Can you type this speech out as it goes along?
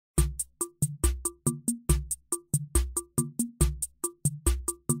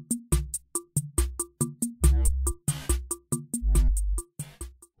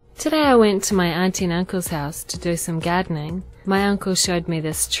Today I went to my auntie and uncle's house to do some gardening. My uncle showed me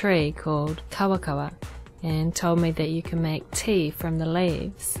this tree called Kawakawa and told me that you can make tea from the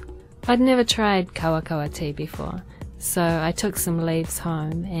leaves. I'd never tried Kawakawa tea before, so I took some leaves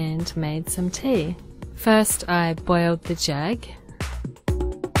home and made some tea. First I boiled the jug.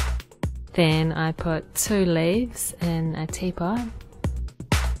 Then I put 2 leaves in a teapot.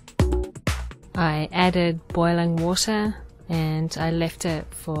 I added boiling water and I left it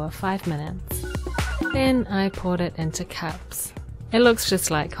for 5 minutes. Then I poured it into cups. It looks just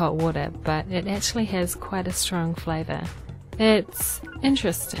like hot water, but it actually has quite a strong flavour. It's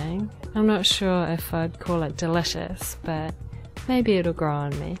interesting. I'm not sure if I'd call it delicious, but maybe it'll grow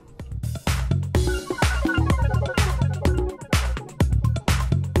on me.